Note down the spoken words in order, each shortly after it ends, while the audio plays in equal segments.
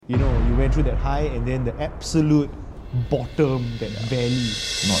you went through that high and then the absolute bottom, that valley.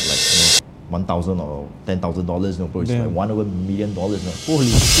 Not like $1,000 or $10,000, bro. It's Damn. like $1 million. Holy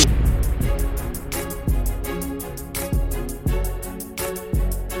shit.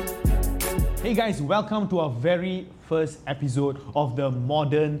 Hey guys, welcome to our very first episode of the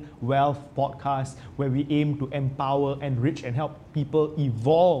Modern Wealth Podcast, where we aim to empower, enrich, and help people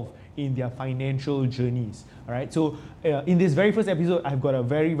evolve in their financial journeys. Alright, so in this very first episode, I've got a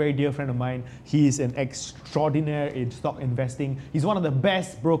very, very dear friend of mine. He is an extraordinaire in stock investing. He's one of the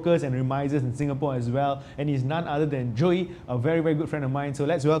best brokers and remisers in Singapore as well. And he's none other than Choy, a very, very good friend of mine. So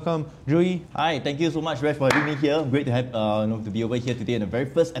let's welcome Choy. Hi, thank you so much, Resh, for having me here. Great to have to be over here today in the very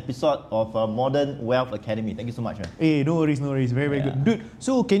first episode of Modern Wealth Academy. Thank you so much, man. Hey, no worries. Very, very good. Dude,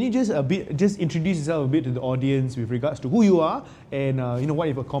 so can you just introduce yourself a bit to the audience with regards to who you are and what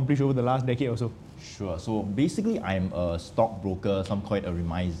you've accomplished over the last decade or so? Sure. So basically, I'm a stockbroker, some call it a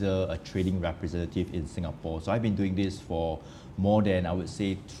remiser, a trading representative in Singapore. So I've been doing this for more than, I would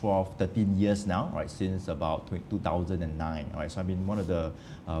say, 12, 13 years now, right, since about 2009. Right? So I've been one of the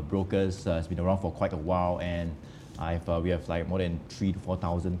brokers that's been around for quite a while, and we have like more than 3,000 to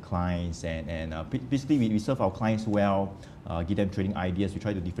 4,000 clients, and basically we serve our clients well, give them trading ideas. We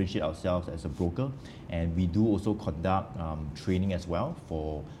try to differentiate ourselves as a broker, and we do also conduct training as well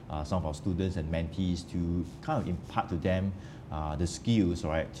for some of our students and mentees to kind of impart to them the skills,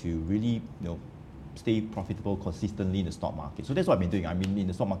 right, to really stay profitable consistently in the stock market. So that's what I've been doing. I've been in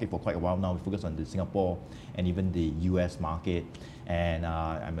the stock market for quite a while now. We focus on the Singapore and even the US market. And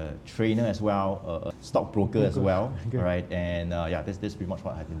I'm a trainer as well, a stockbroker as well, right? And that's pretty much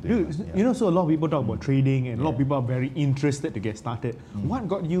what I've been doing. Dude, so a lot of people talk about trading and a lot of people are very interested to get started. What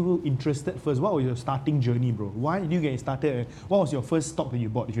got you interested first? What was your starting journey, bro? Why did you get started? What was your first stock that you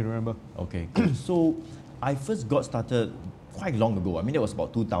bought, if you remember? Okay, so I first got started quite long ago. I mean, it was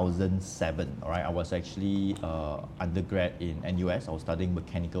about 2007, all right? I was actually undergrad in NUS. I was studying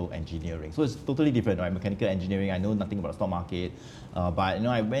mechanical engineering. So it's totally different, right? Mechanical engineering, I know nothing about the stock market. But,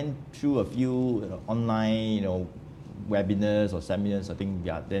 I went through a few online, webinars or seminars, I think,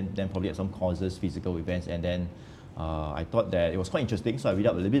 then probably at some courses, physical events, and then I thought that it was quite interesting, so I read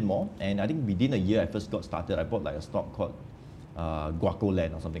up a little bit more. And I think within a year I first got started, I bought like a stock called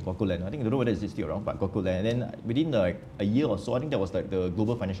Guacoland or something. Guacoland. I think I don't know whether it's still around, but Guacoland. And then within like a year or so, I think that was like the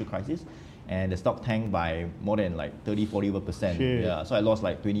global financial crisis, and the stock tanked by more than like 30-40%. Shit. Yeah, so I lost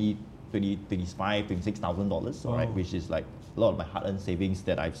like $26,000, all right, which is like a lot of my hard-earned savings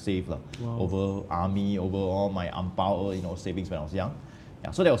that I've saved over army, over all my ampao, savings when I was young.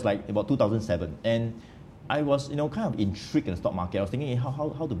 Yeah, so that was like about 2007, and I was kind of intrigued in the stock market. I was thinking, hey,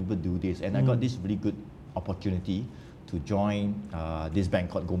 how do people do this? And I got this really good opportunity to join this bank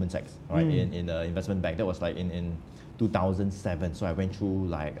called Goldman Sachs, right, in the investment bank. That was like in 2007. So I went through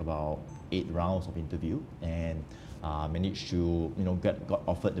like about 8 rounds of interview and managed to got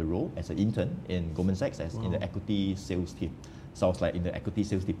offered the role as an intern in Goldman Sachs in the equity sales team. So I was like in the equity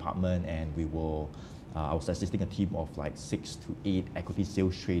sales department, and I was assisting a team of like 6 to 8 equity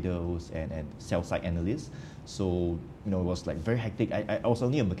sales traders and sell-side analysts. So, it was like very hectic. I was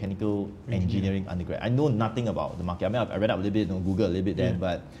only a mechanical engineering undergrad. I know nothing about the market. I mean, I read up a little bit, Google a little bit then,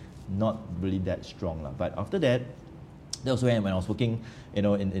 but not really that strong. But after that was when I was working,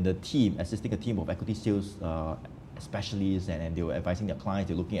 in the team, assisting a team of equity sales specialists, and they were advising their clients.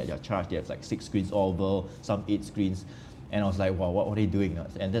 They're looking at their charts. They have like 6 screens over, some 8 screens. And I was like, wow, what are they doing?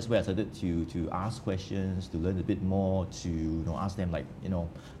 And that's where I started to ask questions, to learn a bit more, to ask them like,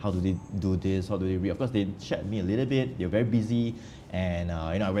 how do they do this? How do they read? Of course, they shared me a little bit. They're very busy. And,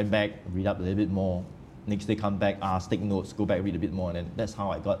 I went back, read up a little bit more. Next day, come back, ask, take notes, go back, read a bit more. And then that's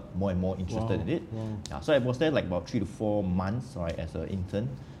how I got more and more interested in it. Wow. Yeah, so I was there like about 3 to 4 months, right, as an intern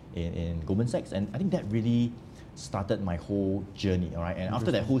in Goldman Sachs. And I think that really started my whole journey, all right? And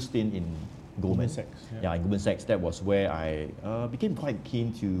after that whole stint in Goldman Sachs. In Goldman Sachs, that was where I became quite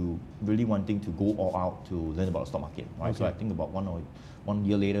keen to really wanting to go all out to learn about the stock market, right? Okay. So I think about 1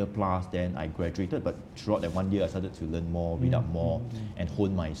 year later plus, then I graduated. But throughout that 1 year, I started to learn more, read up more, and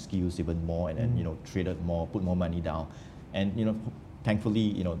hone my skills even more, and then traded more, put more money down, and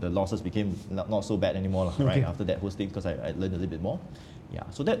thankfully, the losses became not so bad anymore, right? After that whole thing, because I learned a little bit more. Yeah,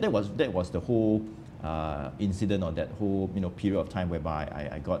 so that was the whole incident, or that whole period of time whereby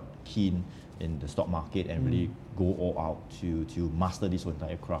I got keen in the stock market and really go all out to master this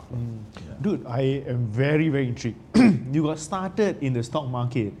entire craft. Dude, I am very, very intrigued. You got started in the stock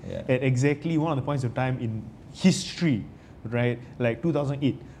market at exactly one of the points of time in history, right? Like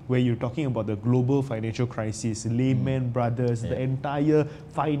 2008, where you're talking about the global financial crisis, Lehman Brothers, the entire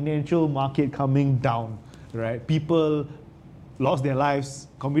financial market coming down, right? People lost their lives,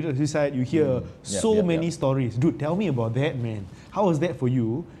 committed suicide. You hear many stories. Dude, tell me about that, man. How was that for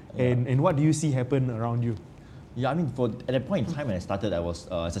you? And what do you see happen around you? Yeah, I mean, at that point in time when I started, I was,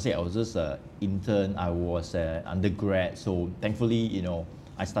 as I said, I was just an intern. I was an undergrad. So thankfully,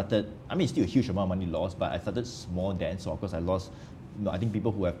 I started, I mean, it's still a huge amount of money lost, but I started small then. So of course I lost, I think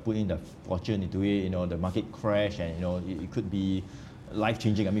people who have put in the fortune into it, the market crash, and it could be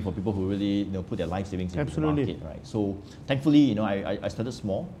life-changing. I mean, for people who really put their life savings into the market, right? So thankfully, I started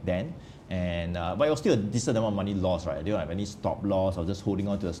small then, and but it was still a decent amount of money lost, right? I didn't have any stop loss. I was just holding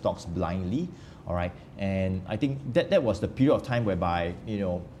on to the stocks blindly, all right. And I think that was the period of time whereby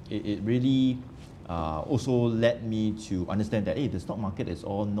it really also led me to understand that the stock market is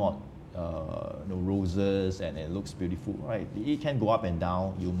all not roses and it looks beautiful, right? It can go up and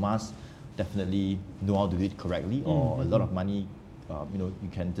down. You must definitely know how to do it correctly, or a lot of money, you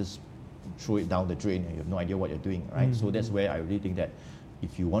can just throw it down the drain and you have no idea what you're doing, right? So that's where I really think that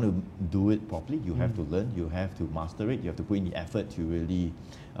if you want to do it properly, you have to learn, you have to master it, you have to put in the effort to really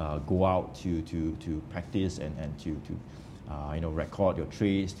go out to practice and to record your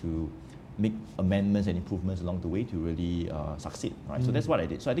trades, to make amendments and improvements along the way to really succeed, right? So that's what I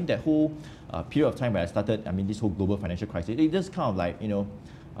did. So I think that whole period of time where I started, I mean, this whole global financial crisis, it just kind of like,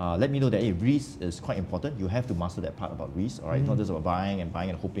 let me know that risk is quite important. You have to master that part about risk, all right? It's not just about buying and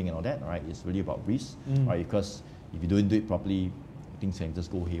hoping and all that, all right? It's really about risk, right? Because if you don't do it properly, things can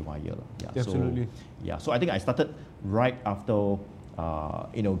just go haywire. Yeah, absolutely. So I think I started right after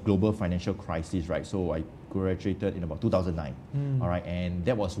global financial crisis, right? So I graduated in about 2009, all right? And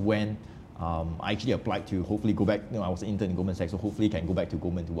that was when I actually applied to hopefully go back. I was an intern in Goldman Sachs, so hopefully can go back to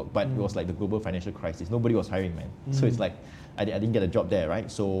Goldman to work. But it was like the global financial crisis. Nobody was hiring, man. So it's like I didn't get a job there, right?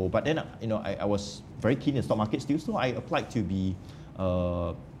 So, but then I was very keen in the stock market still, so I applied to be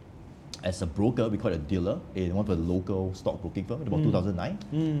as a broker. We call it a dealer in one of the local stockbroking firm in about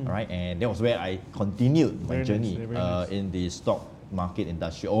 2009. All right, and that was where I continued my journey in the stock market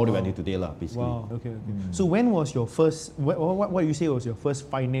industry all the way until today, basically. Wow. Okay. So when was your first? What you say was your first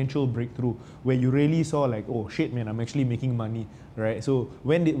financial breakthrough, where you really saw like, oh shit, man, I'm actually making money, right? So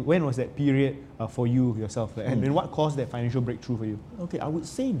when was that period for you yourself, and then what caused that financial breakthrough for you? Okay, I would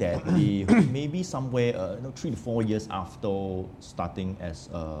say that maybe somewhere 3 to 4 years after starting as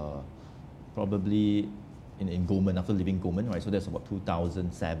probably in Goldman, after leaving Goldman, right? So that's about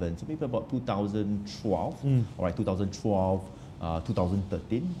 2007. So maybe about 2012. All right, 2012.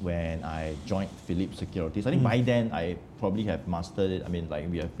 2013 when I joined Philips Securities. I think by then I probably have mastered it. I mean,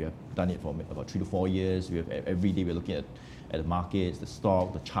 like we have done it for about 3 to 4 years. We have every day we're looking at the markets, the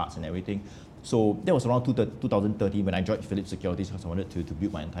stock, the charts, and everything. So that was around 2013 when I joined Philips Securities because I wanted to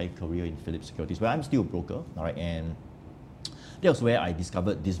build my entire career in Philips Securities, where I'm still a broker, all right, and that was where I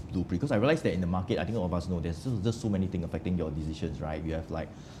discovered this blueprint, because I realized that in the market, I think all of us know there's just so many things affecting your decisions, right? You have like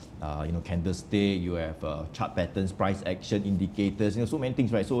candlestick, you have chart patterns, price action indicators, so many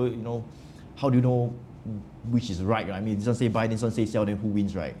things, right? So, how do you know which is right? I mean, this one say buy, this one say sell, then who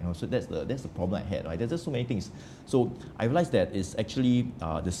wins, right? So that's the problem I had, right? There's just so many things. So I realized that it's actually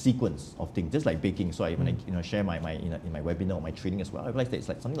the sequence of things, just like baking. So when I share my in my webinar or my training as well, I realized that it's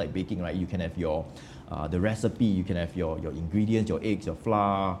like something like baking, right? You can have your the recipe, you can have your ingredients, your eggs, your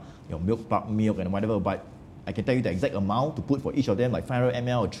flour, your milk and whatever, but I can tell you the exact amount to put for each of them, like 500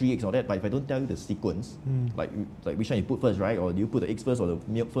 ml or 3 eggs or that, but if I don't tell you the sequence, like which one you put first, right? Or do you put the eggs first or the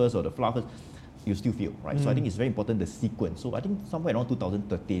milk first or the flour first, you still fail, right? So I think it's very important, the sequence. So I think somewhere around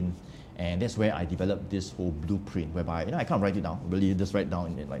 2013, and that's where I developed this whole blueprint whereby, I can't write it down, really just write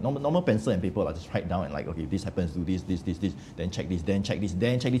down in like normal pencil and paper, I just write down and like, okay, if this happens, do this, then check this, then check this,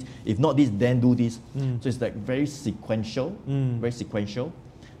 then check this. If not this, then do this. So it's like very sequential,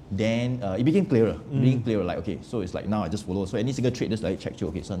 Then it became clearer. Like, okay, so it's like now I just follow. So any single trade, just like check you,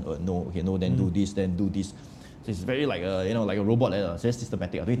 okay, son, no, okay, no, then do this, then do this. So it's very like like a robot, it's very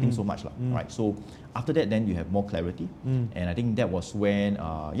systematic. I don't think so much, right? So after that, then you have more clarity, and I think that was when,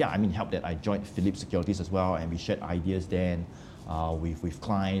 helped that I joined Philips Securities as well, and we shared ideas then. With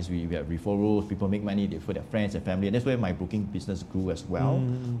clients, we have referrals, people make money for their friends and family, and that's where my broking business grew as well.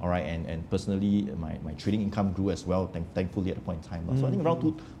 All right, and personally, my trading income grew as well, thankfully at the point in time. So I think around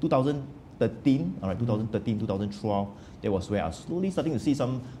 2013, all right, 2013, 2012, that was where I was slowly starting to see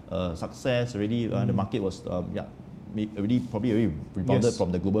some success already. The market was, already rebounded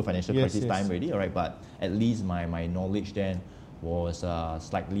from the global financial crisis time already, all right, but at least my knowledge then was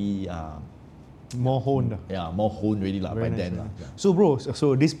slightly more honed. Yeah, more honed really by nice, then. Yeah. So bro,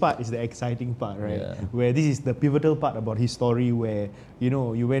 so this part is the exciting part, right? Yeah. Where this is the pivotal part about his story, where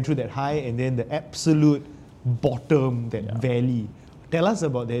you went through that high and then the absolute bottom, that valley. Tell us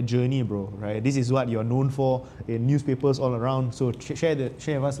about that journey, bro. Right, this is what you're known for in newspapers all around. So share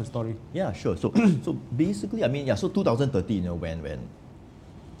with us the story. Yeah, sure. So so basically, I mean, yeah. So 2013, when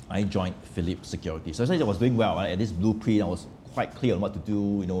I joined Philips Securities. So essentially I was doing well, right? At this blueprint, I was quite clear on what to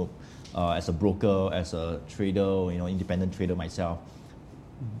do, as a broker, as a trader, independent trader myself.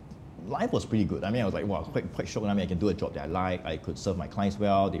 Life was pretty good. I mean, I was like, wow, quite shocked. I mean, I can do a job that I like. I could serve my clients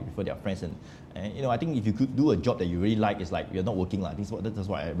well. They refer their friends, and I think if you could do a job that you really like, it's like you're not working. Like that's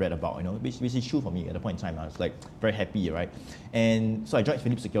what I read about. Which is true for me at the point in time. I was like very happy, right? And so I joined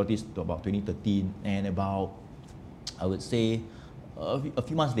Philips Securities to about 2013, and about, I would say, a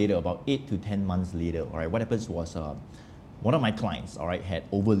few months later, about 8 to 10 months later, all right, what happens was one of my clients, all right, had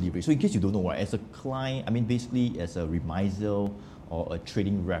over leverage. So in case you don't know, right, as a client, I mean, basically as a remisal or a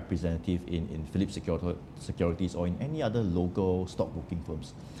trading representative in Philips Securities or in any other local stockbroking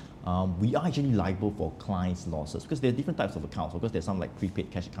firms, we are actually liable for clients' losses because there are different types of accounts. Of course, there's some like prepaid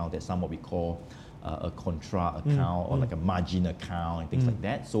cash account, there's some what we call a contra account or like a margin account and things like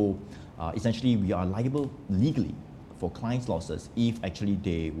that. So essentially, we are liable legally for clients' losses if actually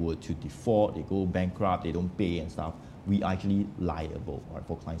they were to default, they go bankrupt, they don't pay and stuff. We are actually liable, right,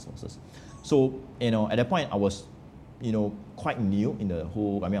 for clients' losses. So at that point, I was quite new in the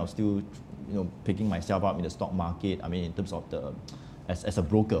whole. I mean, I was still picking myself up in the stock market. I mean, in terms of as a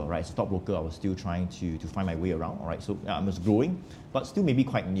broker, right, as a stockbroker, I was still trying to find my way around, all right. So I was growing, but still maybe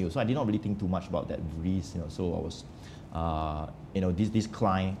quite new. So I did not really think too much about that risk, So I was, this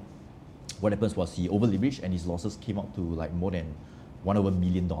client. What happens was he over leveraged and his losses came up to like more than $1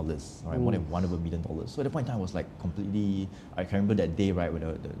 million, right? More than $1 million. So at that point in time, I was like completely. I can remember that day, right, when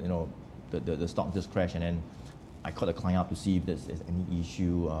the stock just crashed, and then I called the client up to see if there's any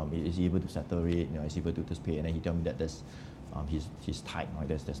issue. Is he able to settle it? Is he able to just pay? And then he told me that there's he's tight, right?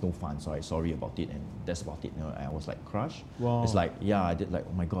 There's no funds. Sorry about it, and that's about it. And I was like crushed. Wow. It's like, yeah, I did like,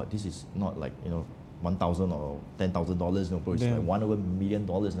 oh my god, this is not like $1,000 or $10,000, bro. It's like $1 million.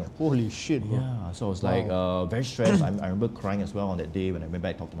 Holy shit, bro. Yeah, so I was like very stressed. I remember crying as well on that day when I went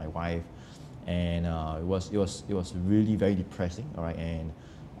back to talk to my wife, and it was really very depressing. All right, and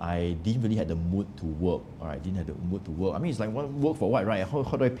I didn't really have the mood to work. All right, didn't have the mood to work. I mean, it's like, work for what, right? How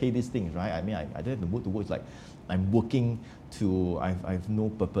do I pay these things, right? I mean, I don't have the mood to work. It's like I'm working to. I've no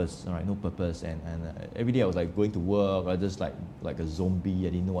purpose. All right, no purpose, and every day I was like going to work. I just like a zombie. I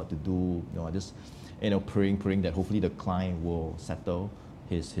didn't know what to do. I just praying that hopefully the client will settle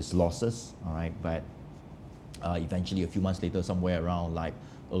his losses, all right? But eventually, a few months later, somewhere around like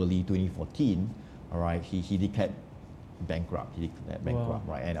early 2014, all right, he declared bankrupt. Wow.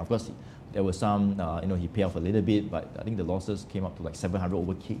 Right? And of course, there was some, he paid off a little bit, but I think the losses came up to like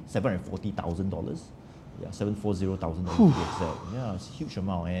 $740,000. Yeah, $740,000. Yeah, it's a huge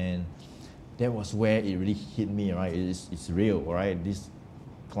amount, and that was where it really hit me, right? It's real, all right? This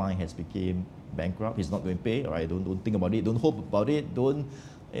client has become bankrupt. He's not going to pay. All right, don't think about it. Don't hope about it. Don't,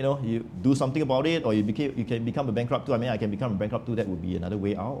 you do something about it, or you can become a bankrupt too. I mean, I can become a bankrupt too. That would be another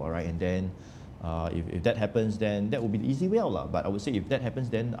way out. All right, and then if that happens, then that would be the easy way out, lah. But I would say if that happens,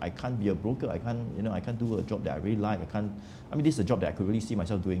 then I can't be a broker. I can't do a job that I really like. I mean, this is a job that I could really see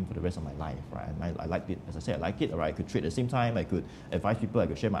myself doing for the rest of my life, right? And I liked it. As I said, I like it. All right, I could trade at the same time. I could advise people. I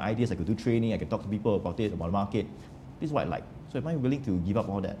could share my ideas. I could do training. I could talk to people about it, about the market. This is what I like. So am I willing to give up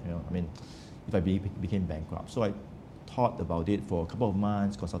all that? I mean, if I became bankrupt. So I thought about it for a couple of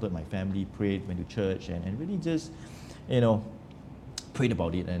months, consulted my family, prayed, went to church, and really just, prayed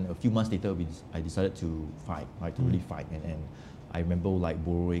about it. And a few months later, I decided to fight, right, to really fight. And I remember like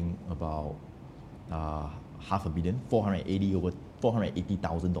borrowing about $500 million,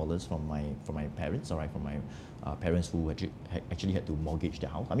 $480,000 from my parents, all right, from my parents who actually had to mortgage their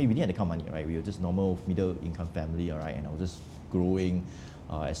house. I mean, we didn't have the kind of money, right? We were just normal middle income family, all right, and I was just growing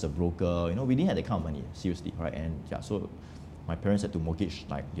as a broker. We didn't have that kind of money, seriously, right? And yeah, so my parents had to mortgage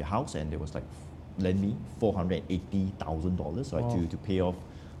like their house, and they was like lend me $480,000, right, Wow. to pay off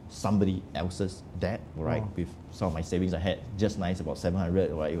somebody else's debt, right? Wow. With some of my savings I had, just nice, about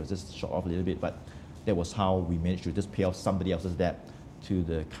 700, right? It was just short off a little bit, but that was how we managed to just pay off somebody else's debt to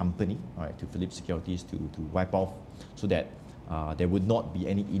the company, all right, to Philips Securities to wipe off, so that there would not be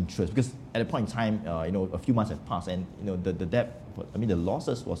any interest. Because at a point in time, a few months have passed, and the debt, the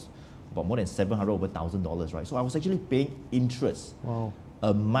losses was about more than $700,000, right? So I was actually paying interest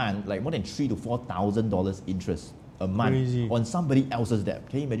a month, like more than $3,000 to $4,000 interest a month. Crazy. On somebody else's debt.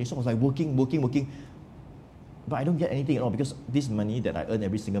 Can you imagine? So I was like working, but I don't get anything at all, because this money that I earn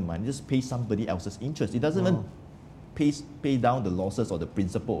every single month just pays somebody else's interest. It doesn't even pay down the losses or the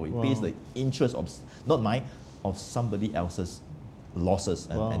principal. It pays the interest of, not mine, of somebody else's losses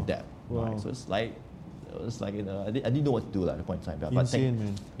and debt. Wow. Right? So it's like was like, I didn't know what to do at the point in time. Insane,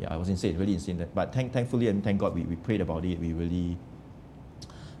 man. Yeah, I was insane, really insane. But thankfully and thank God, we prayed about it. We really,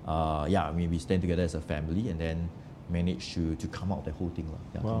 we stand together as a family and then managed to come out the whole thing.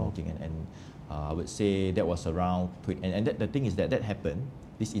 Come out thing. And I would say that was around, the thing is that happened,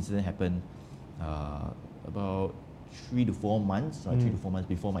 this incident happened about 3 to 4 months, 3 to 4 months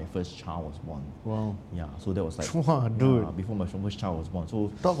before my first child was born. Wow. Yeah, so that was like, wow, dude. before my first child was born.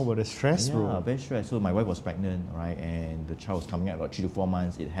 So talk about the stress, bro. Yeah, very stressed. So my wife was pregnant, right, and the child was coming out about 3 to 4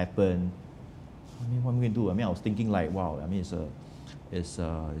 months. It happened. I mean, what am I going to do? I mean, I was thinking like, wow. I mean, it's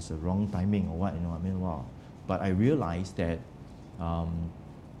a wrong timing or what, you know. I mean, wow. But I realized that,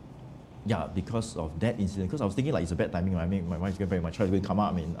 because of that incident, because I was thinking like it's a bad timing. Right? I mean, my wife's getting pregnant, my child is going to come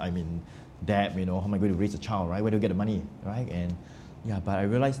out. I mean, debt, you know, how am I going to raise a child, right? Where do I get the money, right? And but I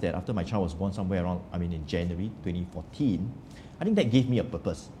realized that after my child was born somewhere around, in January 2014, I think that gave me a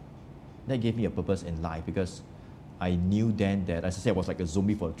purpose. That gave me a purpose in life because I knew then that, as I said, I was like a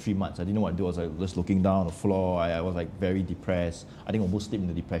zombie for 3 months. I didn't know what to do. I was like just looking down on the floor. I was like very depressed. I think I almost slipped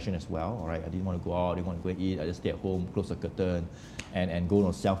into depression as well, all right? I didn't want to go out, I didn't want to go and eat. I just stay at home, close the curtain, and go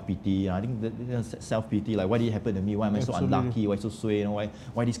on self-pity. I think self-pity, like, why did it happen to me? Why am I so unlucky? Why so sway? You know,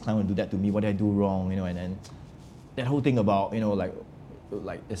 why this client do that to me? What did I do wrong? You know, and that whole thing about, you know,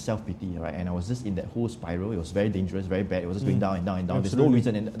 like the self-pity, right? And I was just in that whole spiral. It was very dangerous, very bad. It was just going down and down and down. There's no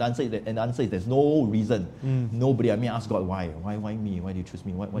reason. And the answer is there's no reason. Nobody. I mean, ask God why. Why me? Why do you choose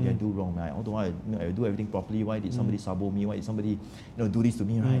me? What did I do wrong, man? Although I do everything properly, why did somebody sabo me? Why did somebody, do this to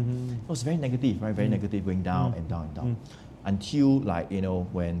me, right? It was very negative, right? Very negative, going down and down and down. Until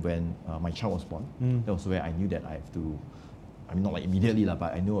when my child was born, that was where I knew that I have to, not like immediately,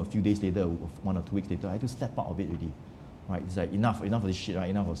 but I know a few days later, 1 or 2 weeks later, I had to step out of it already. Right, it's like enough of this shit, right?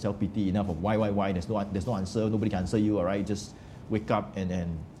 Enough of self-pity, enough of why, there's no answer, nobody can answer you, all right? Just wake up and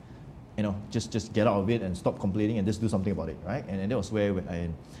then, just get out of it and stop complaining and just do something about it, right? And that was where I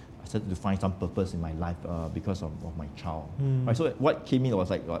started to find some purpose in my life because of my child. Right, so what came in was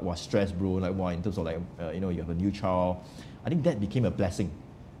like stress, bro, like wow, in terms of like, you have a new child. I think that became a blessing,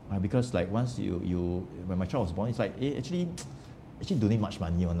 right? Because like once when my child was born, it's like, actually don't need much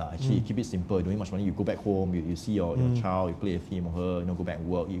money on that. Actually, keep it simple. You don't need much money. You go back home, you see your child, you play with him or her, go back and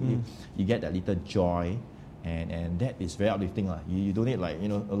work. You get that little joy, and that is very uplifting. You don't need like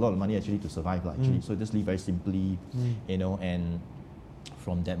a lot of money actually to survive. Actually, so just live very simply, and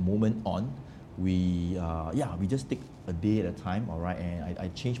from that moment on, we just take a day at a time, all right. And I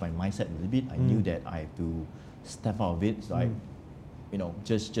changed my mindset a little bit. I knew that I have to step out of it. So I,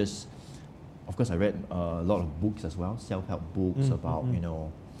 just. Of course, I read a lot of books as well, self-help books about,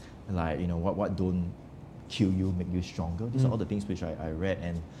 what don't kill you, make you stronger. These are all the things which I read,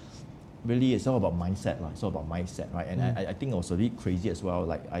 and really it's all about mindset. It's all about mindset, right? And I think it was a bit crazy as well.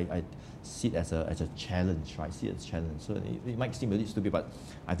 Like I see it as a challenge, right? See it as a challenge. So it might seem a little stupid, but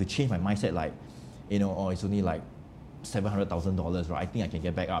I have to change my mindset. Like, it's only like $700,000, right? I think I can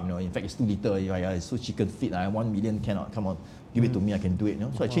get back up. In fact, it's too little. It's so chicken feed. 1 million cannot. Come on, give it to me. I can do it.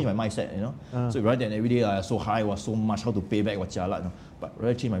 So I changed my mindset. So rather than every day so high, was so much, how to pay back, but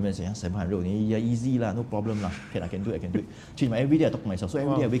rather change my mindset. 700, easy lah, no problem lah. I can do it. Change my every day. I talk to myself. So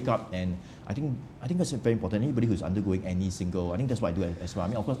every day I wake up, and I think that's very important. Anybody who's undergoing any single, I think that's what I do as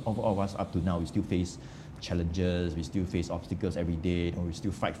well. Of course, all of us up to now, we still face challenges, we still face obstacles every day. We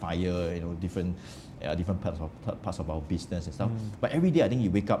still fight fire. Different parts of our business and stuff. But every day, I think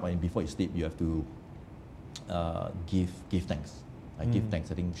you wake up and before you sleep, you have to give thanks. Give thanks.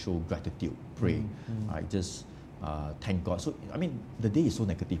 I think show gratitude, pray. Just thank God. So the day is so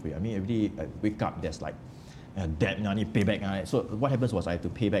negative. Every day I wake up, there's like debt. I need to pay back. So what happens was I have to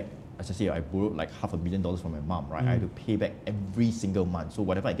pay back. As I say, I borrowed like $500,000 from my mom. Right, I have to pay back every single month. So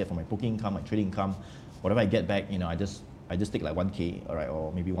whatever I get from my booking income, my trading income, whatever I get back, I just take like 1K, all right,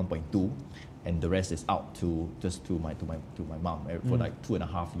 or maybe 1.2, and the rest is out to my mom for like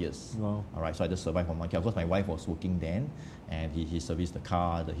 2.5 years. Wow. All right, so I just survived on 1K. Of course, my wife was working then, and he serviced the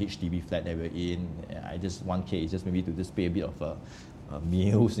car, the HDB flat that we're in. I just 1K is just maybe to just pay a bit of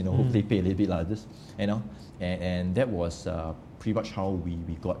meals, hopefully pay a little bit lah. Just and that was pretty much how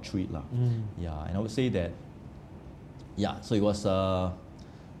we got through it lah. Yeah, and I would say that so it was.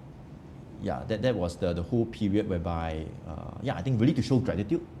 That was the whole period whereby, I think really to show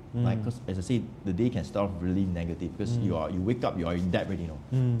gratitude, right? Because as I say, the day can start off really negative because you wake up, you are in debt already,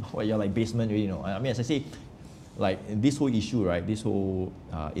 or you're like basement already, as I say, like this whole issue, right? This whole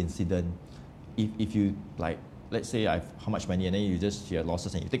incident, if you like, let's say I have how much money and then you just share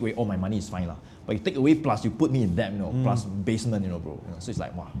losses and you take away all my money, is fine lah. But you take away plus you put me in debt, plus basement, bro. So it's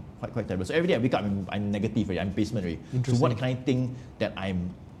like wow, quite terrible. So every day I wake up, I'm negative already, I'm basement already. So what can I think that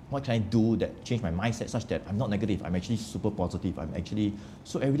I'm what can I do that change my mindset such that I'm not negative, I'm actually super positive. I'm actually,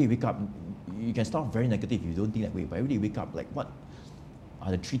 so every day wake up, you can start very negative if you don't think that way, but every day wake up, like what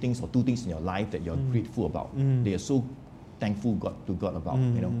are the 3 things or 2 things in your life that you're grateful about? They are so thankful to God about,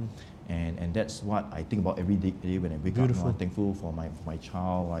 you know. And that's what I think about every day when I wake up. You know, I'm thankful for my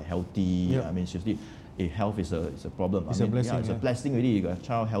child, like healthy. I mean, seriously, if health is a problem. It's a blessing. It's a blessing really. You got a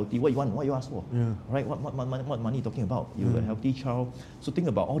child healthy. What you want? What you ask for? Right? What money you talking about? You have a healthy child. So think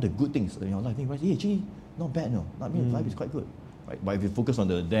about all the good things in your life. Think, right? Hey, actually, not bad. No, I mean, life is quite good. Right? But if you focus on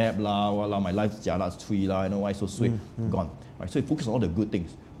the debt, my life's jialat cui you know why so sweet, gone. Right? So you focus on all the good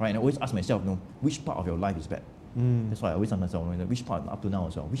things. Right? And I always ask myself, which part of your life is bad? That's why I always ask myself, which part up to now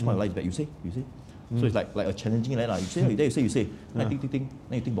as well, which part of life is bad? You say. So it's like a challenging like you say, you say. Then I think. Then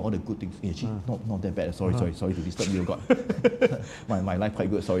you think about all the good things. Hey, actually, not that bad. Sorry to disturb you, God. my life quite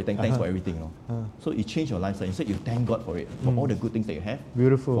good. Sorry, thanks for everything. So you change your lifestyle. Instead, you thank God for it, for all the good things that you have.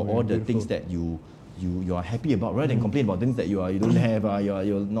 Beautiful. For all the things that you are happy about, rather than complain about things that you don't have.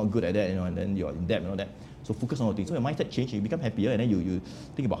 You're not good at that, and then you're in debt and all that. So focus on all things. So your mindset change, you become happier, and then you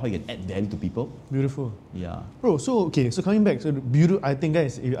think about how you can add value to people. Beautiful. Yeah. Bro, so coming back, so beautiful. I think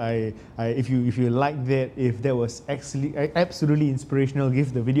guys, if you like that, if that was actually absolutely inspirational,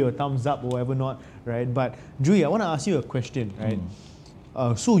 give the video a thumbs up or whatever not, right? But Julie, I want to ask you a question,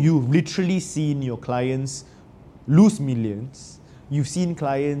 right? So you've literally seen your clients lose millions. You've seen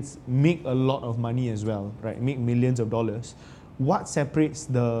clients make a lot of money as well, right? Make millions of dollars. What separates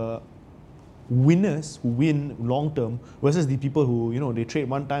the winners who win long term versus the people who, they trade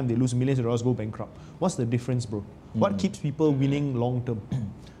one time, they lose millions of dollars, go bankrupt? What's the difference, bro? What keeps people winning long term?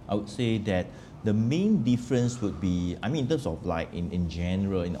 I would say that the main difference would be, I mean, in terms of like in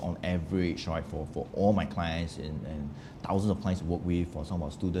general, on average, right, for all my clients and thousands of clients to work with, for some of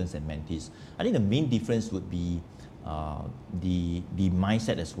our students and mentees, I think the main difference would be the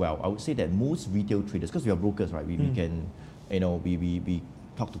mindset as well. I would say that most retail traders, because we are brokers, right, we can, we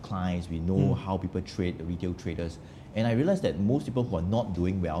talk to clients, we know how people trade, the retail traders, and I realized that most people who are not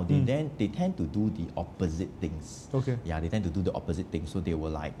doing well, they tend to do the opposite things. Okay. Yeah, they tend to do the opposite things. So they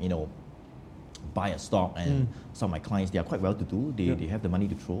will like, buy a stock, and some of my clients, they are quite well to do. They have the money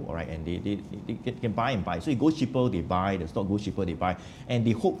to throw, all right, and they can buy and buy. So it goes cheaper, they buy, the stock goes cheaper, they buy, and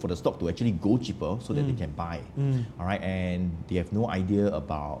they hope for the stock to actually go cheaper so that they can buy, all right, and they have no idea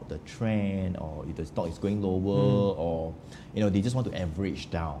about the trend, or if the stock is going lower, or they just want to average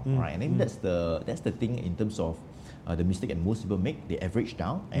down, all right, and then that's the thing in terms of the mistake that most people make. They average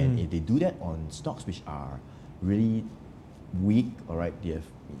down, and if they do that on stocks which are really weak, all right,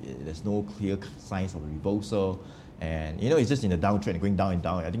 there's no clear signs of a reversal, and it's just in a downtrend, going down and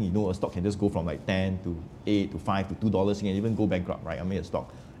down. I think a stock can just go from like 10 to 8 to 5 to $2, and even go bankrupt, right? I mean, a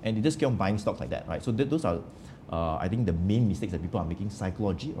stock, and they just keep on buying stocks like that, right? So those are I think the main mistakes that people are making.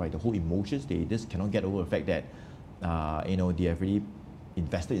 Psychology, right? The whole emotions, they just cannot get over the fact that they have really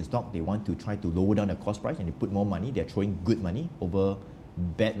invested in stock. They want to try to lower down the cost price, and they put more money. They're throwing good money over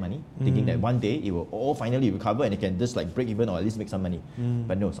bad money, thinking that one day it will all finally recover and they can just like break even or at least make some money.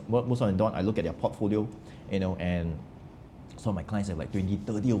 But no, most of the time I look at their portfolio, and some of my clients have like 20,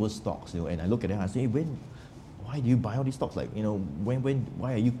 30 over stocks, and I look at them and I say, why do you buy all these stocks? Like,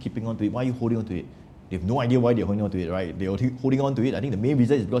 why are you keeping on to it? Why are you holding on to it? They have no idea why they're holding on to it, right? They're holding on to it. I think the main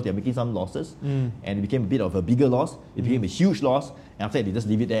reason is because they're making some losses, and it became a bit of a bigger loss. It became a huge loss, and after that, they just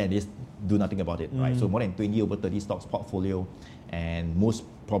leave it there and they just do nothing about it, right? So more than 20 over 30 stocks portfolio, and most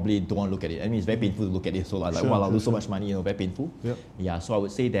probably don't want to look at it. I mean, it's very painful to look at it. So like, wow, I'll lose so much money, very painful. Yep. Yeah, so I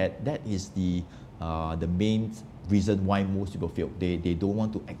would say that is the main reason why most people fail. They don't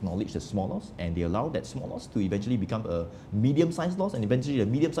want to acknowledge the small loss, and they allow that small loss to eventually become a medium-sized loss, and eventually the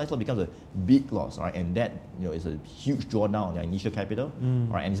medium-sized loss becomes a big loss, right? And that is a huge drawdown on your initial capital,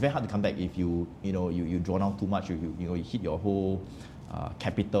 right? And it's very hard to come back if you draw down too much. You hit your whole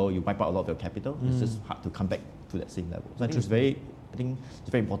capital, you wipe out a lot of your capital. It's just hard to come back to that same level. So I think it's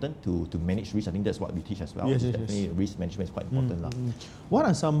very important to manage risk. I think that's what we teach as well. Yes. Definitely risk management is quite important. What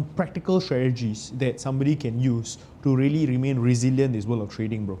are some practical strategies that somebody can use to really remain resilient in this world of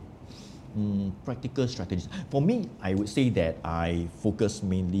trading, bro? Practical strategies. For me, I would say that I focus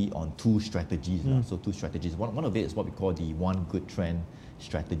mainly on 2 strategies. So 2 strategies. One of it is what we call the one good trend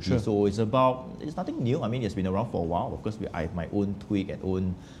strategy. Sure. So it's nothing new. I mean, it's been around for a while. Of course, I have my own tweak and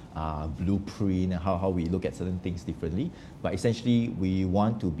own blueprint and how we look at certain things differently. But essentially, we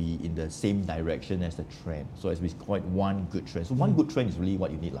want to be in the same direction as the trend. So as we call it, one good trend. So one good trend is really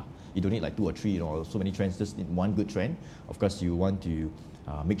what you need. You don't need like 2 or 3, so many trends, just need one good trend. Of course, you want to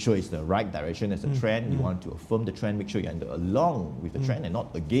make sure it's the right direction as a trend. You want to affirm the trend, make sure you're along with the trend and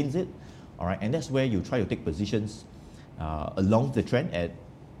not against it. All right, and that's where you try to take positions along the trend at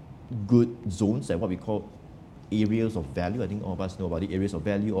good zones and what we call areas of value. I think all of us know about the areas of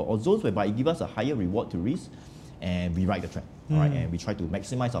value or zones whereby it gives us a higher reward to risk, and we ride the trend, all right? And we try to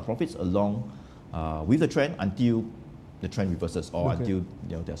maximize our profits along with the trend until the trend reverses or until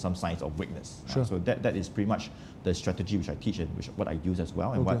there are some signs of weakness. Sure. So that is pretty much the strategy which I teach and which what I use as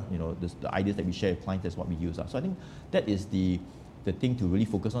well, and what the ideas that we share with clients, that's what we use. So I think that is the thing to really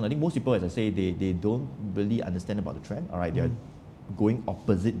focus on. I think most people, as I say, they don't really understand about the trend. All right, they're going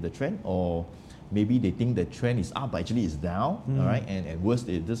opposite the trend, or maybe they think the trend is up, but actually it's down. All right, and worse,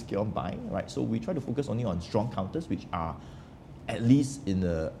 they just keep on buying. Right, so we try to focus only on strong counters, which are at least in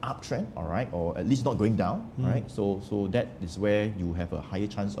the uptrend, all right, or at least not going down, right? So that is where you have a higher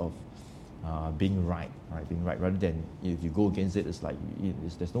chance of being right, rather than if you go against it, it's like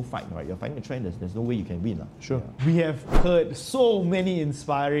there's no fight, right? You're fighting a trend, there's no way you can win. Sure. Yeah. We have heard so many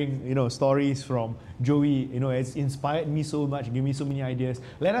inspiring, stories from Joey. It's inspired me so much, give me so many ideas.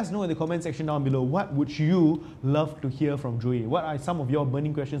 Let us know in the comment section down below, what would you love to hear from Joey? What are some of your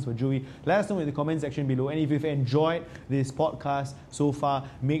burning questions for Joey? Let us know in the comment section below. And if you've enjoyed this podcast so far,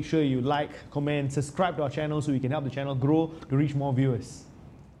 make sure you like, comment, subscribe to our channel so we can help the channel grow to reach more viewers.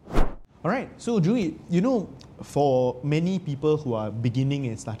 All right, so Joey, for many people who are beginning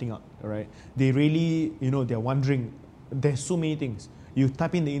and starting out, all right, they really, they're wondering, there's so many things. You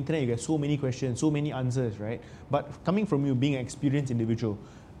type in the internet, you get so many questions, so many answers, right? But coming from you, being an experienced individual,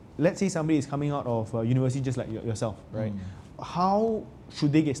 let's say somebody is coming out of university just like yourself, right? How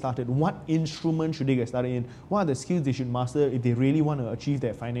should they get started? What instrument should they get started in? What are the skills they should master if they really want to achieve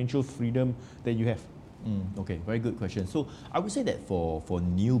that financial freedom that you have? Okay, very good question. So I would say that for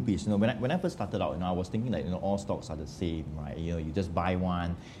newbies, when I first started out, I was thinking like all stocks are the same, right? You just buy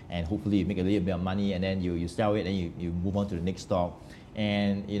one and hopefully you make a little bit of money, and then you sell it and you move on to the next stock,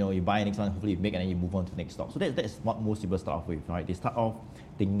 and you buy the next one, hopefully you make, and then you move on to the next stock. So that's what most people start off with, right? They start off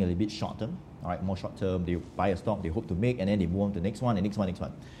thinking a little bit short term, all right, more short term. They buy a stock, they hope to make, and then they move on to the next one, and next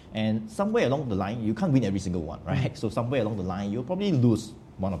one. And somewhere along the line, you can't win every single one, right? So somewhere along the line, you'll probably lose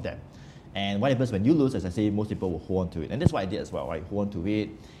one of them. And what happens when you lose, as I say, most people will hold on to it. And that's what I did as well, right? Hold on to it,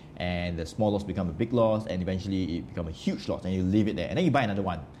 and the small loss become a big loss, and eventually it become a huge loss, and you leave it there. And then you buy another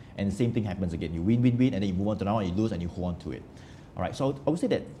one, and the same thing happens again. You win, and then you move on to another one, you lose, and you hold on to it. All right, so I would say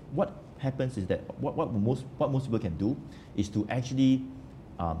that what happens is that what most people can do is to actually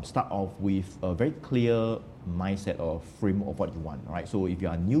start off with a very clear mindset or frame of what you want, all right? So if you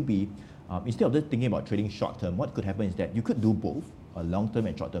are a newbie, instead of just thinking about trading short term, what could happen is that you could do both, long term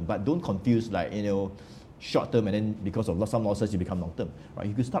and short term, but don't confuse short term and then because of some losses you become long term, right?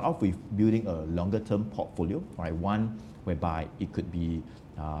 You could start off with building a longer term portfolio, right? One whereby it could be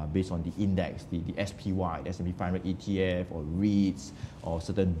based on the index, the SPY, the S&P 500 ETF, or REITs, or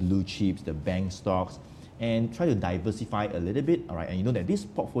certain blue chips, the bank stocks, and try to diversify a little bit, all right? And that this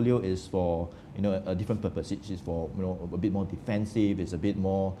portfolio is for a different purpose. It is for a bit more defensive. It's a bit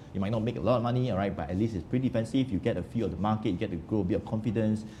more, you might not make a lot of money, all right, but at least it's pretty defensive. You get a feel of the market, you get to grow a bit of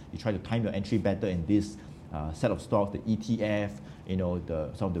confidence. You try to time your entry better in this set of stocks, the ETF,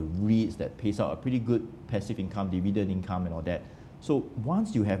 some of the REITs that pays out a pretty good passive income, dividend income, and all that. So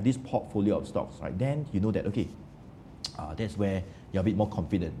once you have this portfolio of stocks, right, then you know that okay, that's where you're a bit more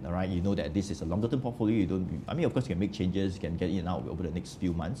confident, all right? You know that this is a longer term portfolio. Of course, you can make changes, you can get in and out over the next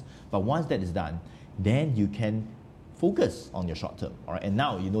few months. But once that is done, then you can focus on your short term, all right? And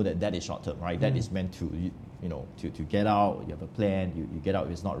now you know that is short term, right? That is meant to, to get out. You have a plan. You get out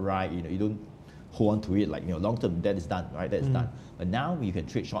if it's not right. You don't hold on to it like long term. That is done, right? That is done. But now you can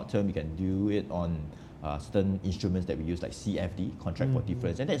trade short term. You can do it on certain instruments that we use like CFD, contract for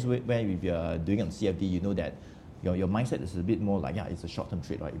difference, and that's where if you're doing it on CFD, you know that your mindset is a bit more like, it's a short-term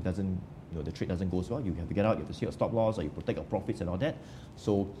trade, right? If the trade doesn't go well, you have to get out, you have to see your stop loss, or you protect your profits and all that.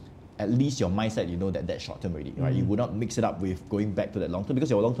 So at least your mindset, that's short-term already, right? You would not mix it up with going back to that long-term, because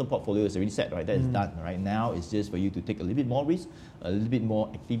your long-term portfolio is already set, right? That is done, right? Now it's just for you to take a little bit more risk, a little bit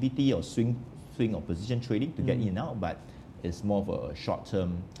more activity or swing or position trading to get in and out, but it's more of a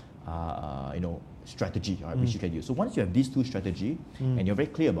short-term, strategy, right, which you can use. So once you have these two strategies and you're very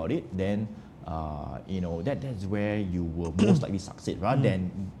clear about it, then that's where you will most likely succeed, rather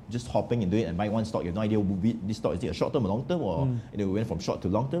than just hopping into it and buying one stock. You have no idea this stock is it a short term or long term, or we went from short to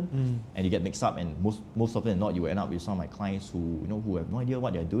long term, and you get mixed up. And most often than not, you will end up with some of my clients who have no idea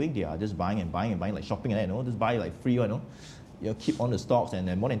what they're doing. They are just buying and buying and buying, like shopping and that. Just buy like free, keep on the stocks, and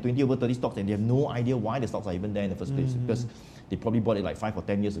then more than 20 over 30 stocks, and they have no idea why the stocks are even there in the first place, because they probably bought it like 5 or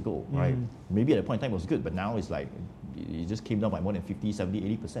 10 years ago, right? Maybe at the point in time it was good, but now it's like it just came down by more than 50,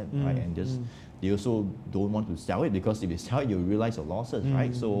 70, 80%, right? And they also don't want to sell it, because if you sell it, you realize your losses,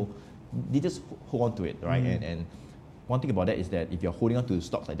 right? So they just hold on to it, right? And one thing about that is that if you're holding on to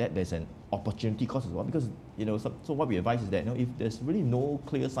stocks like that, there's an opportunity cost as well, because so what we advise is that if there's really no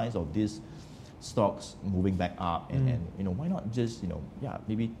clear signs of these stocks moving back up, and why not just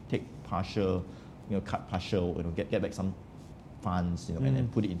maybe take partial, cut partial, get back some funds,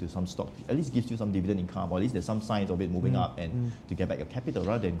 and put it into some stock. At least gives you some dividend income, or at least there's some signs of it moving up, and to get back your capital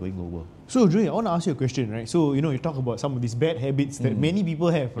rather than going lower. So, Joy, I want to ask you a question, right? So, you talk about some of these bad habits that many people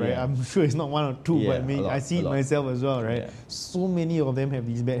have, right? Yeah. I'm sure it's not one or two, but I see it myself as well, right? Yeah. So many of them have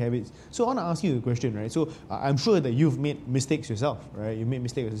these bad habits. So, I want to ask you a question, right? So, I'm sure that you've made mistakes yourself, right? You made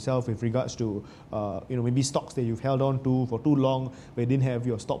mistakes yourself with regards to, maybe stocks that you've held on to for too long, where you didn't have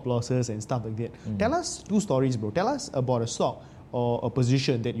your stop losses and stuff like that. Tell us two stories, bro. Tell us about a stock or a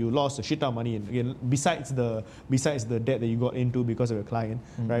position that you lost a shit ton of money in, again, besides the debt that you got into because of your client,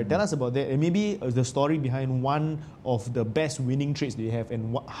 right? Tell us about that, and maybe the story behind one of the best winning trades that you have,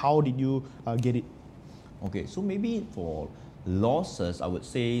 and how did you get it? Okay, so maybe for losses, I would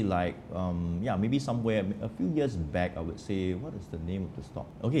say maybe somewhere a few years back, I would say, what is the name of the stock?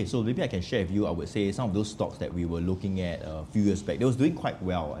 Okay, so maybe I can share with you, I would say some of those stocks that we were looking at a few years back, they was doing quite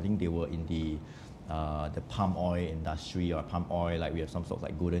well. I think they were in the palm oil industry, or palm oil, like we have some stocks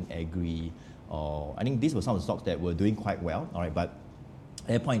like Golden Agri, or I think these were some of the stocks that were doing quite well, all right, but at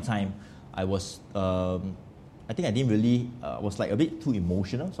that point in time, I was, I think I didn't really, was like a bit too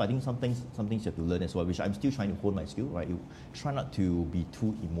emotional, so I think some things you have to learn as well, which I'm still trying to hone my skill, right? You try not to be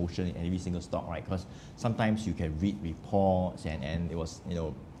too emotional in every single stock, right? Because sometimes you can read reports and it was,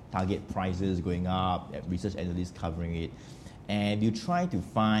 target prices going up, research analysts covering it, and you try to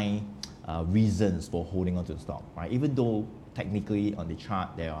find reasons for holding on to the stock, right? Even though technically on the chart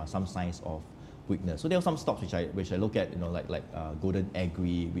there are some signs of weakness. So there are some stocks which I look at, like Golden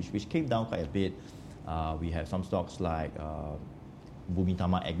Agri, which came down quite a bit. We have some stocks like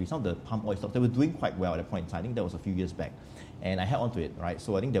Bumitama Agri, some of the palm oil stocks that were doing quite well at that point in time. I think that was a few years back, and I held on to it, right?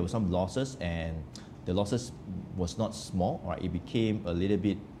 So I think there were some losses, and the losses was not small, right? It became a little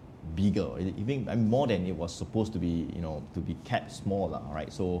bit bigger, even more than it was supposed to be, to be kept smaller,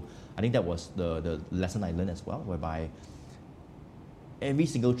 right? So I think that was the lesson I learned as well, whereby every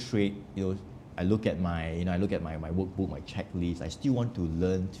single trade, I look at my workbook, my checklist. I still want to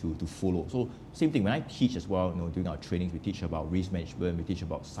learn to follow. So same thing when I teach as well. During our trainings, we teach about risk management, we teach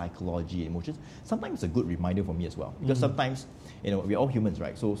about psychology and emotions. Sometimes it's a good reminder for me as well, because sometimes we're all humans,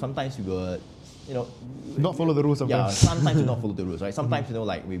 right? So sometimes we will, not follow the rules. Sometimes. Yeah, sometimes we not follow the rules, right? Sometimes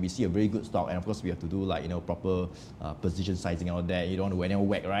like we see a very good stock, and of course we have to do proper position sizing and all that. You don't want to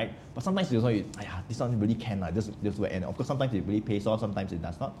whack, right? But sometimes this one really can just whack, and of course sometimes it really pays off, sometimes it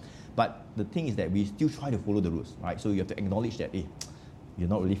does not. But the thing is that we still try to follow the rules, right? So you have to acknowledge that, you're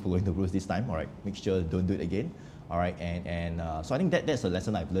not really following the rules this time, all right? Make sure don't do it again, all right? And so I think that's a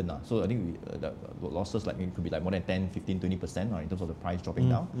lesson I've learned now. So I think the losses it could be more than 10, 15, 20%, right, in terms of the price dropping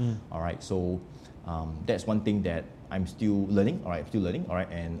down, all right? So that's one thing that I'm still learning, all right? All right?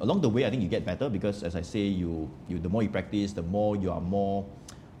 And along the way, I think you get better, because as I say, the more you practice, the more you are more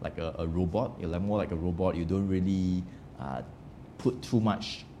like a robot. You're more like a robot. You don't really put too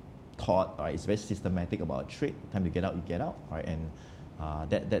much thought, right? It's very systematic about a trade. Time to get out, you get out, right? And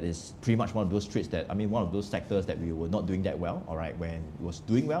that is pretty much one of those trades one of those sectors that we were not doing that well, all right? When it was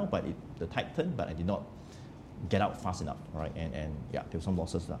doing well, but the tide turned, but I did not get out fast enough, right? And there were some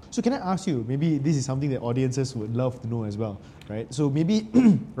losses. So can I ask you, maybe this is something that audiences would love to know as well, right? So maybe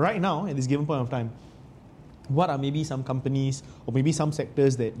right now, at this given point of time, what are maybe some companies or maybe some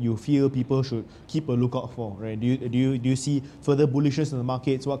sectors that you feel people should keep a lookout for, right? Do you see further bullishness in the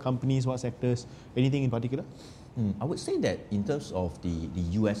markets? What companies, what sectors, anything in particular? I would say that in terms of the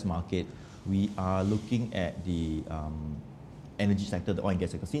US market, we are looking at the energy sector, the oil and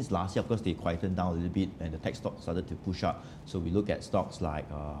gas sector. Since last year, of course, they quietened down a little bit and the tech stocks started to push up. So we look at stocks like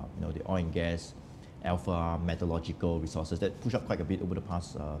the oil and gas, Alpha Metallurgical Resources that push up quite a bit over the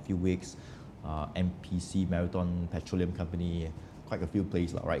past few weeks. MPC, Marathon Petroleum Company, quite a few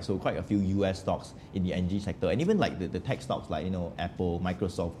places, right? So quite a few US stocks in the energy sector, and even like the tech stocks like Apple,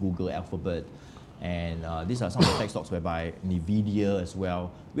 Microsoft, Google, Alphabet, and these are some of the tech stocks whereby Nvidia as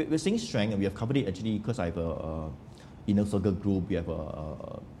well. We're seeing strength, and we have covered it actually because I have a Inner Circle group. We have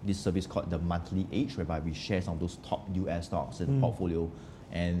this service called the Monthly Edge, whereby we share some of those top US stocks in the portfolio,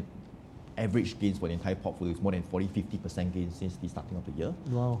 and average gains for the entire portfolio is more than 40-50% gains since the starting of the year.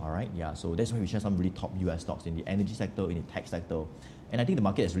 Wow. All right, yeah. So that's why we share some really top US stocks in the energy sector, in the tech sector. And I think the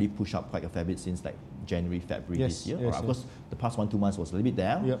market has really pushed up quite a fair bit since like January, February this year. Of course, the past 1-2 months was a little bit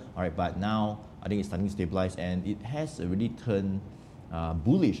there. Yep. All right, but now I think it's starting to stabilize, and it has really turned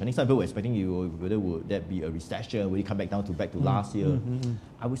bullish. I think some people were expecting whether would that be a recession, will it come back to last year.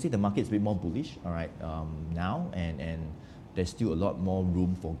 I would say the market is a bit more bullish, all right, now, and there's still a lot more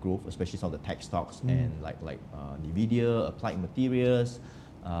room for growth, especially some of the tech stocks and like Nvidia, Applied Materials,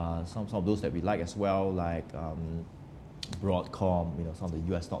 some of those that we like as well, like Broadcom, some of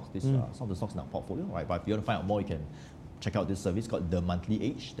the US stocks, some of the stocks in our portfolio, right? But if you want to find out more, you can check out this service called The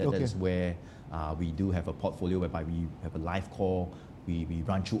Monthly Edge. That is where we do have a portfolio whereby we have a live call. We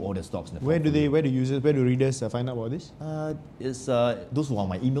run through all the stocks in the portfolio. Where do readers find out about this? It's those who are on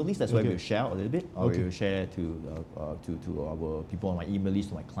my email list. That's why we'll share a little bit. Or we'll share to our people on my email list,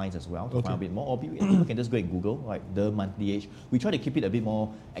 to my clients as well, to find out a bit more. Or people can just go and Google, like The Monthly Edge. We try to keep it a bit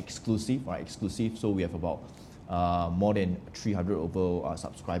more exclusive, right? Exclusive. So we have about more than 300 over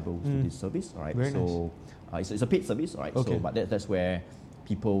subscribers to this service, all right? Very nice. It's a paid service, all right? So, but that's where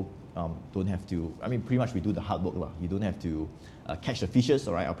people don't have to, pretty much we do the hard work. You don't have to catch the fishes,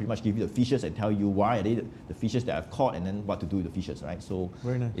 all right? I'll pretty much give you the fishes and tell you why are they the fishes that I've caught and then what to do with the fishes, right? So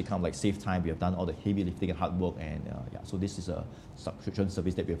very nice. it kind of like save time. We have done all the heavy lifting and hard work, and so this is a subscription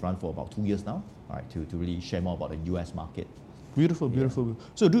service that we've run for about 2 years now, all right, to really share more about the US market. Beautiful.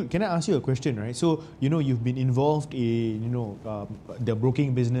 So, dude, can I ask you a question, right? So, you've been involved in, the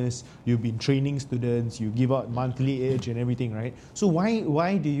broking business. You've been training students. You give out monthly edge and everything, right? So,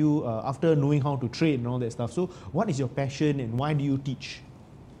 why do you, after knowing how to trade and all that stuff, so what is your passion and why do you teach?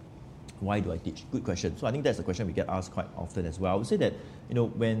 Why do I teach? Good question. So, I think that's a question we get asked quite often as well. I would say that,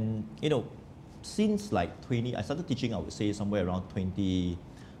 since like I started teaching, I would say somewhere around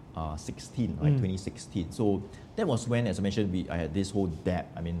 2016, right? 2016. So that was when, as I mentioned, I had this whole debt.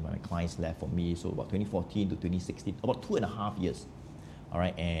 My clients left for me. So about 2014 to 2016, about 2.5 years. All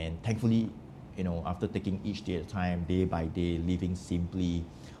right, and thankfully, after taking each day at a time, day by day, living simply,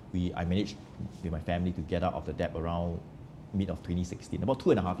 I managed with my family to get out of the debt around mid of 2016, about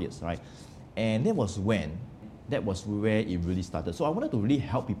 2.5 years, right? And that was where it really started. So I wanted to really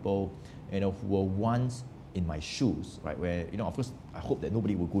help people, who were once in my shoes, right? Where, of course, I hope that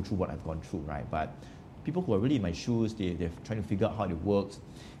nobody will go through what I've gone through, right? But people who are really in my shoes, they're trying to figure out how it works,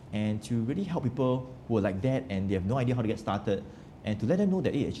 and to really help people who are like that and they have no idea how to get started, and to let them know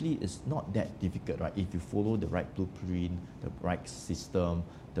that, hey, actually, it's not that difficult, right? If you follow the right blueprint, the right system,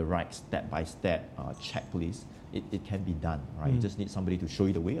 the right step-by-step checklist, it can be done, right? You just need somebody to show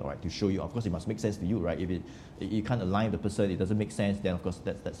you the way, all right? To show you, of course, it must make sense to you, right? If you can't align with the person, it doesn't make sense, then of course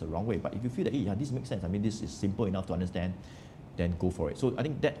that's the wrong way. But if you feel that, hey, this makes sense, this is simple enough to understand, then go for it. So I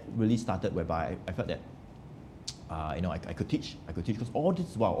think that really started whereby I felt that, I could teach because all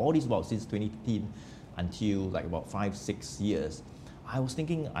this while since 2015 until like about 5-6 years, I was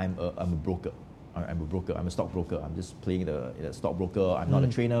thinking I'm a broker. I'm a stockbroker. I'm just playing the stockbroker. I'm not a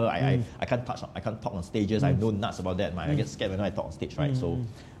trainer. I can't talk on stages. I know nuts about that. I get scared when I talk on stage, right? So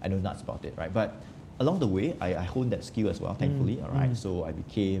I know nuts about it, right? But along the way, I honed that skill as well, thankfully, all right? So I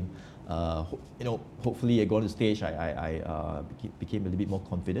became, hopefully I go on the stage, I became a little bit more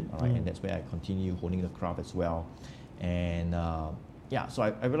confident, all right? And that's where I continue honing the craft as well. And so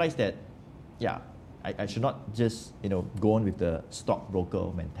I realized that, I should not just go on with the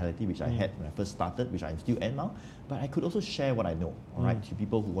stockbroker mentality, which I had when I first started, which I still am now, but I could also share what I know, all right, to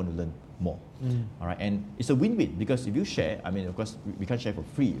people who want to learn more, all right. And it's a win-win, because if you share, of course, we can't share for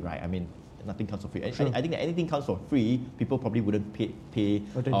free, right? Nothing comes for free. Sure. I think that anything comes for free, people probably wouldn't pay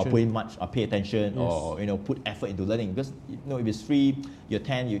attention, or put effort into learning, because if it's free, you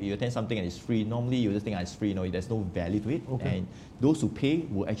attend something and it's free. Normally you just think it's free. There's no value to it. And those who pay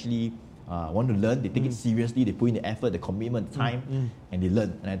will actually want to learn. They take it seriously. They put in the effort, the commitment, time, and they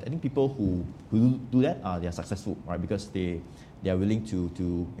learn. And I think people who do that, they are successful, right? Because they are willing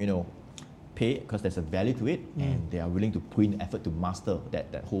to pay because there's a value to it, and they are willing to put in effort to master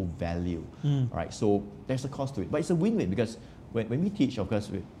that whole value, right? So there's a cost to it, but it's a win-win, because when we teach, of course,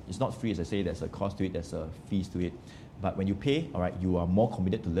 it's not free, as I say. There's a cost to it, there's a fees to it, but when you pay, all right, you are more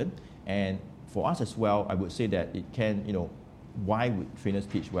committed to learn. And for us as well, I would say that it can, why would trainers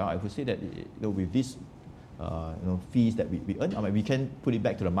teach? Well, I would say that with these fees that we earn, we can put it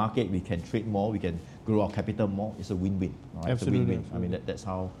back to the market, we can trade more, we can grow our capital more. It's a win-win. Right? Absolutely. It's a win-win. That's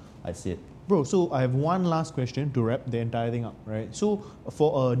how I see it. Bro, so I have one last question to wrap the entire thing up, right? So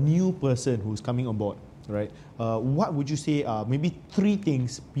for a new person who's coming on board, right, what would you say are maybe 3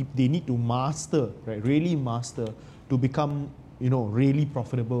 things they need to master, right, really master, to become, really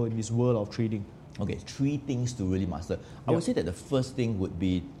profitable in this world of trading? Okay, 3 things to really master. I would say that the first thing would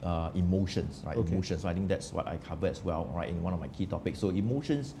be emotions, right? Okay. Emotions. So I think that's what I cover as well, right? In one of my key topics. So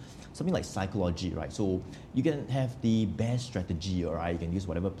emotions, something like psychology, right? So you can have the best strategy, all right? You can use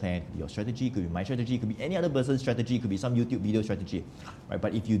whatever plan. Your strategy could be my strategy, could be any other person's strategy, could be some YouTube video strategy, right?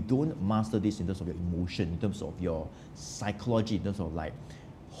 But if you don't master this in terms of your emotion, in terms of your psychology, in terms of like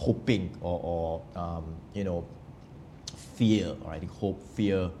hoping or fear, all right? Hope,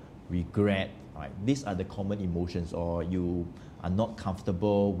 fear, regret. Right. These are the common emotions, or you are not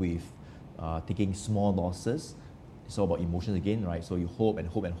comfortable with taking small losses. It's all about emotions again, right? So you hope and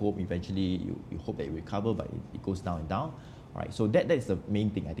hope and hope. Eventually, you hope that you recover, but it goes down and down, right? So that is the main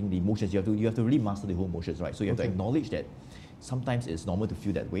thing. I think the emotions you have to really master the whole emotions, right? So you have to acknowledge that sometimes it's normal to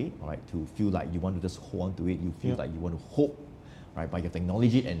feel that way, all right? To feel like you want to just hold on to it. You feel like you want to hope, right? But you have to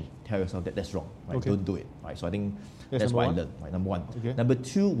acknowledge it and tell yourself that that's wrong, right? Don't do it, right? So I think that's what I learned, right? Number 1. Okay. Number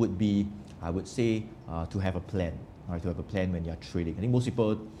 2 would be, I would say, to have a plan. Right, to have a plan when you're trading. I think most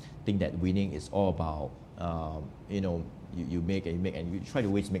people think that winning is all about, you make and you try to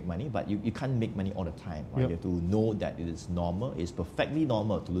always make money, but you can't make money all the time. Right? You have to know that it is normal, it's perfectly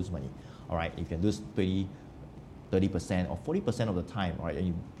normal to lose money. All right, you can lose 30% or 40% of the time, right? And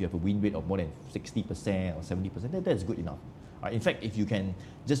you have a win rate of more than 60% or 70%, that's good enough. Right? In fact, if you can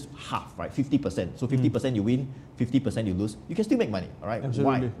just half, right, 50%, so 50% you win, 50% you lose, you can still make money, all right?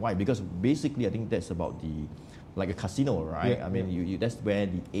 Absolutely. Why? Because basically, I think that's about like a casino, right? I mean, you that's where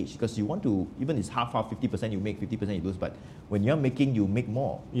the edge, because you want to, even it's half, 50% you make, 50% you lose, but when you're making, you make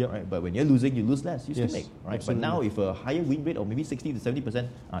more, right? But when you're losing, you lose less, you still make, right? Absolutely. But now if a higher win rate, or maybe 60 to 70%,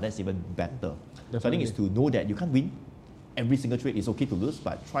 that's even better. Definitely. So I think it's to know that you can't win every single trade. It's okay to lose,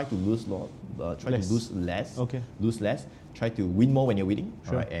 but try to lose less. Okay. Lose less. Try to win more when you're winning.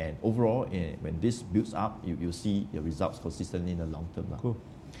 Sure. Right? And overall, when this builds up, you'll see your results consistently in the long term. Cool.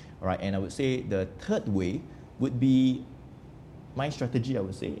 All right. And I would say the third way would be my strategy. I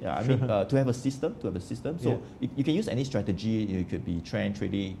would say, to have a system. So you can use any strategy. It could be trend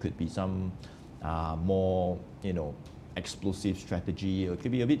trading. It could be some more, explosive strategy. It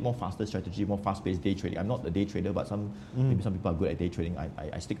could be a bit more faster strategy, more fast-paced day trading. I'm not a day trader, but maybe some people are good at day trading.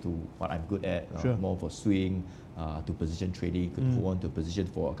 I stick to what I'm good at, more for swing, to position trading, could hold on to a position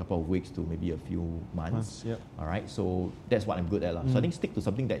for a couple of weeks to maybe a few months. All right, so that's what I'm good at. So I think stick to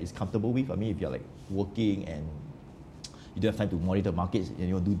something that is comfortable with. I mean, if you're like working and you don't have time to monitor markets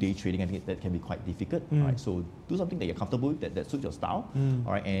and do day trading, I think that can be quite difficult. Right? So do something that you're comfortable with, that suits your style.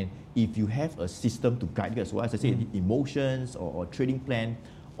 All right, and if you have a system to guide you as well, as I say, the emotions or trading plan,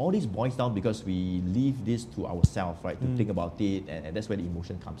 all this boils down because we leave this to ourselves, right? To think about it, and that's where the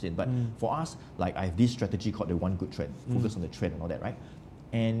emotion comes in. But for us, like I have this strategy called the one good trend, focus on the trend and all that, right?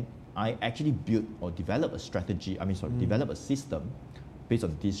 And I actually built or developed a strategy, developed a system based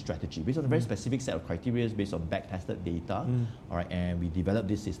on this strategy, based on a very specific set of criteria, based on back-tested data, all right, and we developed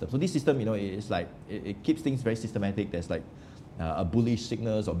this system. So this system, it's like, it keeps things very systematic. There's like a bullish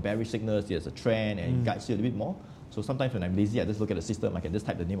signals or bearish signals, there's a trend, and it guides you a little bit more. So sometimes when I'm lazy, I just look at the system, I can just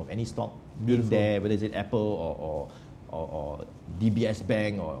type the name of any stock in there, whether it's Apple or DBS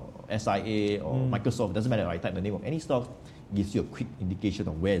Bank or SIA or Microsoft, doesn't matter, I type the name of any stock, gives you a quick indication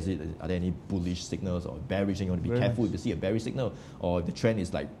of where is it, are there any bullish signals or bearish, and you want to be careful if you see a bearish signal or the trend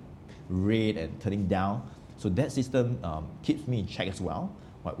is like red and turning down. So that system keeps me in check as well,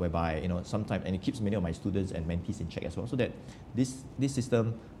 whereby sometimes, and it keeps many of my students and mentees in check as well, so that this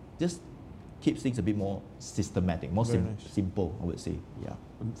system just keeps things a bit more systematic, more simple, I would say. Yeah.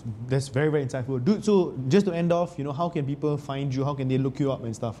 That's very, very insightful. Dude, so just to end off, how can people find you? How can they look you up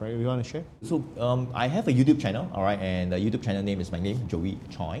and stuff, right? You want to share? So I have a YouTube channel, all right, and the YouTube channel name is my name, Joey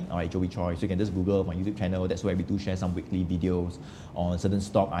Choy, all right, Joey Choy. So you can just Google my YouTube channel. That's where we do share some weekly videos on certain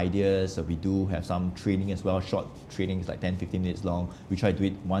stock ideas. So we do have some training as well, short trainings like 10-15 minutes long. We try to do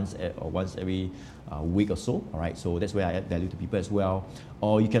it once every week or so, all right. So that's where I add value to people as well.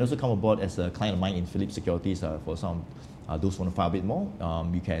 Or you can also come aboard as a client of mine in Philips Securities for some those who want to find a bit more.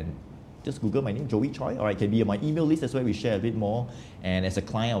 You can just Google my name, Joey Choy, or it can be on my email list. That's where we share a bit more. And as a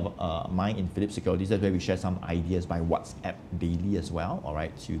client of mine in Philips Securities, that's where we share some ideas by WhatsApp daily as well, all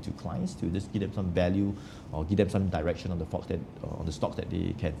right, to clients, to just give them some value or give them some direction on the stocks that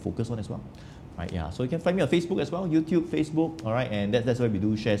they can focus on as well. Right, yeah. So you can find me on Facebook as well, YouTube, Facebook, all right, and that's where we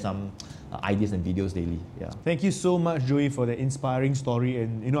do share some ideas and videos daily. Yeah. Thank you so much, Joey, for the inspiring story.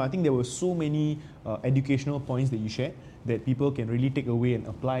 And I think there were so many educational points that you shared. that people can really take away and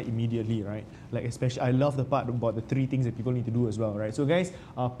apply immediately, right? Like especially, I love the part about the 3 things that people need to do as well, right? So guys,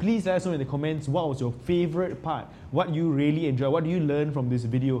 please let us know in the comments what was your favorite part, what you really enjoy, what do you learn from this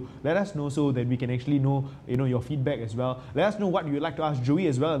video. Let us know so that we can actually know, your feedback as well. Let us know what you'd like to ask Joey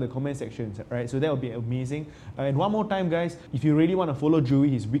as well in the comment sections, right? So that would be amazing. And one more time, guys, if you really want to follow Joey,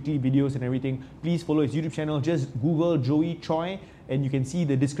 his weekly videos and everything, please follow his YouTube channel. Just Google Joey Choy, and you can see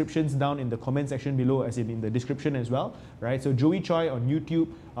the descriptions down in the comment section below, as in the description as well, right? So Joey Choy on YouTube.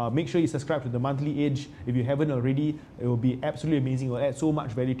 Make sure you subscribe to the Monthly Edge if you haven't already. It will be absolutely amazing. It will add so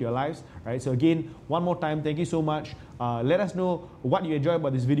much value to your lives, right? So again, one more time, thank you so much. Let us know what you enjoyed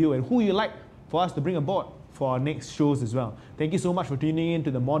about this video and who you like for us to bring aboard for our next shows as well. Thank you so much for tuning in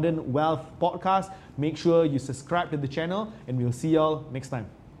to the Modern Wealth Podcast. Make sure you subscribe to the channel, and we'll see y'all next time.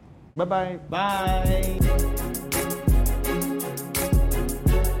 Bye-bye. Bye.